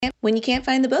When you can't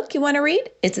find the book you want to read,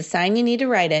 it's a sign you need to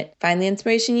write it. Find the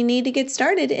inspiration you need to get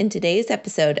started in today's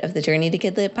episode of the Journey to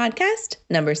Kidlit podcast,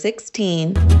 number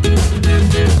 16.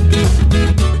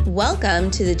 Welcome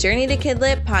to the Journey to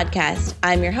Kidlit podcast.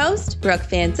 I'm your host, Brooke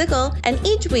Van Sickle, and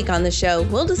each week on the show,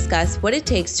 we'll discuss what it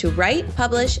takes to write,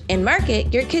 publish, and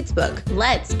market your kids' book.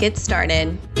 Let's get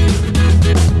started.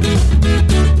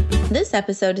 This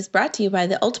episode is brought to you by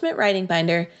the Ultimate Writing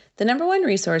Binder, the number one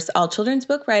resource all children's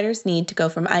book writers need to go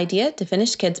from idea to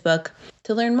finished kids' book.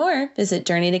 To learn more, visit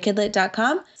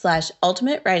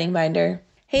journeytokidlit.com/ultimate writing binder.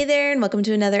 Hey there, and welcome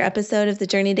to another episode of the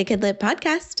Journey to Kidlit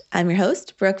podcast. I'm your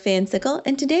host, Brooke Van Sickle,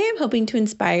 and today I'm hoping to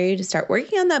inspire you to start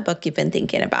working on that book you've been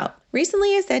thinking about.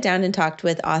 Recently, I sat down and talked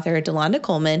with author Delonda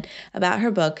Coleman about her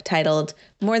book titled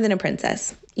More Than a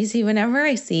Princess. You see, whenever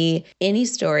I see any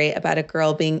story about a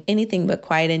girl being anything but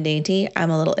quiet and dainty,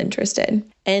 I'm a little interested.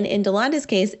 And in Delonda's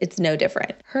case, it's no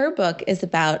different. Her book is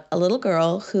about a little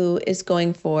girl who is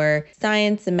going for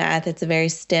science and math. It's a very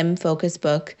STEM-focused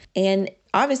book. And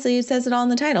obviously, it says it all in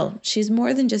the title. She's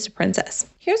more than just a princess.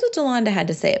 Here's what Delonda had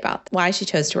to say about why she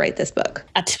chose to write this book.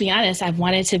 To be honest, I've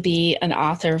wanted to be an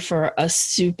author for a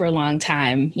super long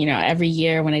time. You know, every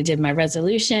year when I did my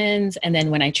resolutions and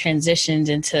then when I transitioned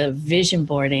into vision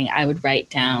boarding, I would write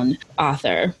down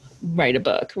author. Write a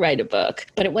book.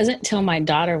 But it wasn't until my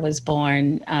daughter was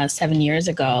born 7 years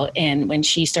ago. And when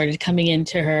she started coming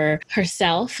into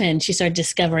herself and she started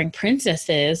discovering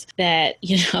princesses that,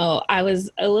 I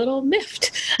was a little miffed.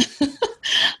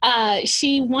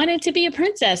 She wanted to be a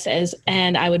princess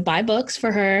and I would buy books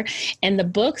for her. And the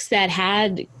books that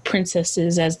had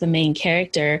princesses as the main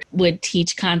character would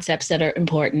teach concepts that are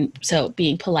important. So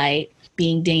being polite,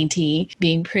 being dainty,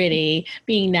 being pretty,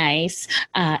 being nice,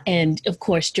 and of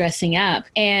course, dressing up.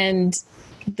 And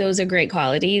those are great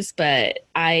qualities, but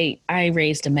I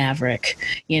raised a maverick,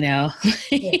 I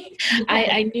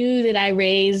knew that I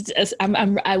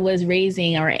was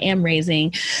raising or am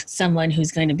raising someone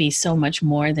who's going to be so much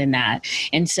more than that.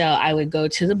 And so I would go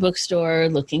to the bookstore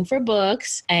looking for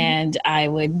books, and I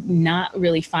would not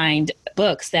really find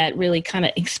books that really kind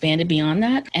of expanded beyond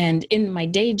that. And in my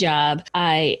day job,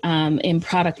 I am in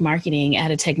product marketing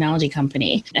at a technology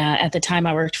company. At the time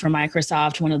I worked for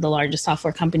Microsoft, one of the largest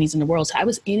software companies in the world. So I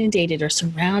was inundated or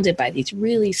surrounded by these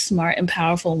really smart and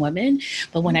powerful women.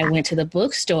 But when I went to the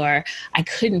bookstore, I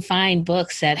couldn't find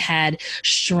books that had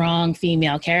strong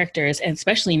female characters, and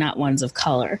especially not ones of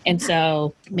color. And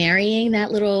so marrying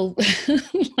that little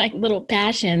little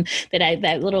passion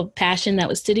that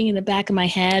was sitting in the back of my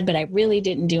head, but I really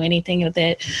didn't do anything with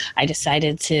it. I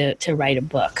decided to write a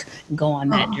book and go on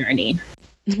that journey.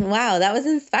 Wow, that was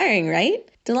inspiring, right?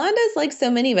 Delonda is like so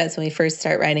many of us when we first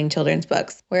start writing children's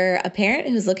books. We're a parent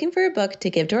who's looking for a book to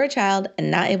give to our child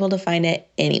and not able to find it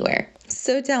anywhere.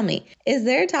 So tell me, is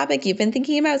there a topic you've been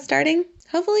thinking about starting?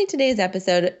 Hopefully today's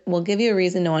episode will give you a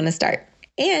reason to want to start.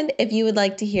 And if you would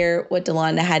like to hear what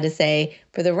Delonda had to say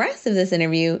for the rest of this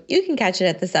interview, you can catch it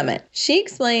at the summit. She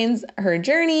explains her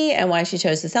journey and why she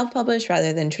chose to self-publish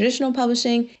rather than traditional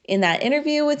publishing in that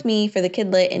interview with me for the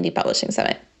Kidlit Indie Publishing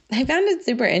Summit. I found it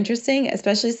super interesting,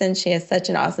 especially since she has such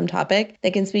an awesome topic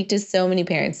that can speak to so many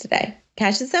parents today.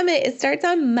 Catch the summit. It starts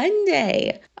on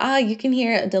Monday. You can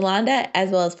hear Delonda as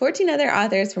well as 14 other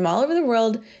authors from all over the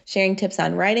world sharing tips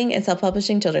on writing and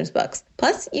self-publishing children's books.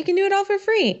 Plus, you can do it all for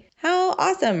free. How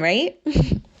awesome, right?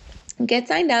 Get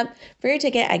signed up for your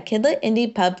ticket at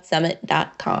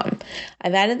kidlitindiepubsummit.com.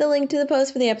 I've added the link to the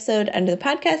post for the episode under the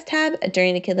podcast tab at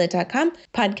journeytokidlit.com,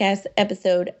 podcast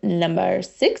episode number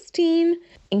 16,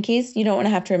 in case you don't want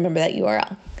to have to remember that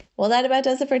URL. Well, that about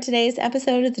does it for today's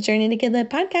episode of the Journey to Kidlit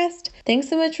podcast. Thanks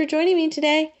so much for joining me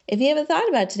today. If you have a thought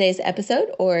about today's episode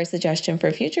or a suggestion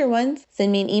for future ones,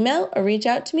 send me an email or reach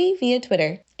out to me via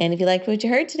Twitter. And if you liked what you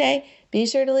heard today, be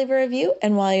sure to leave a review,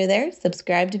 and while you're there,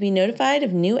 subscribe to be notified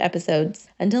of new episodes.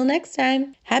 Until next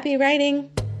time, happy writing!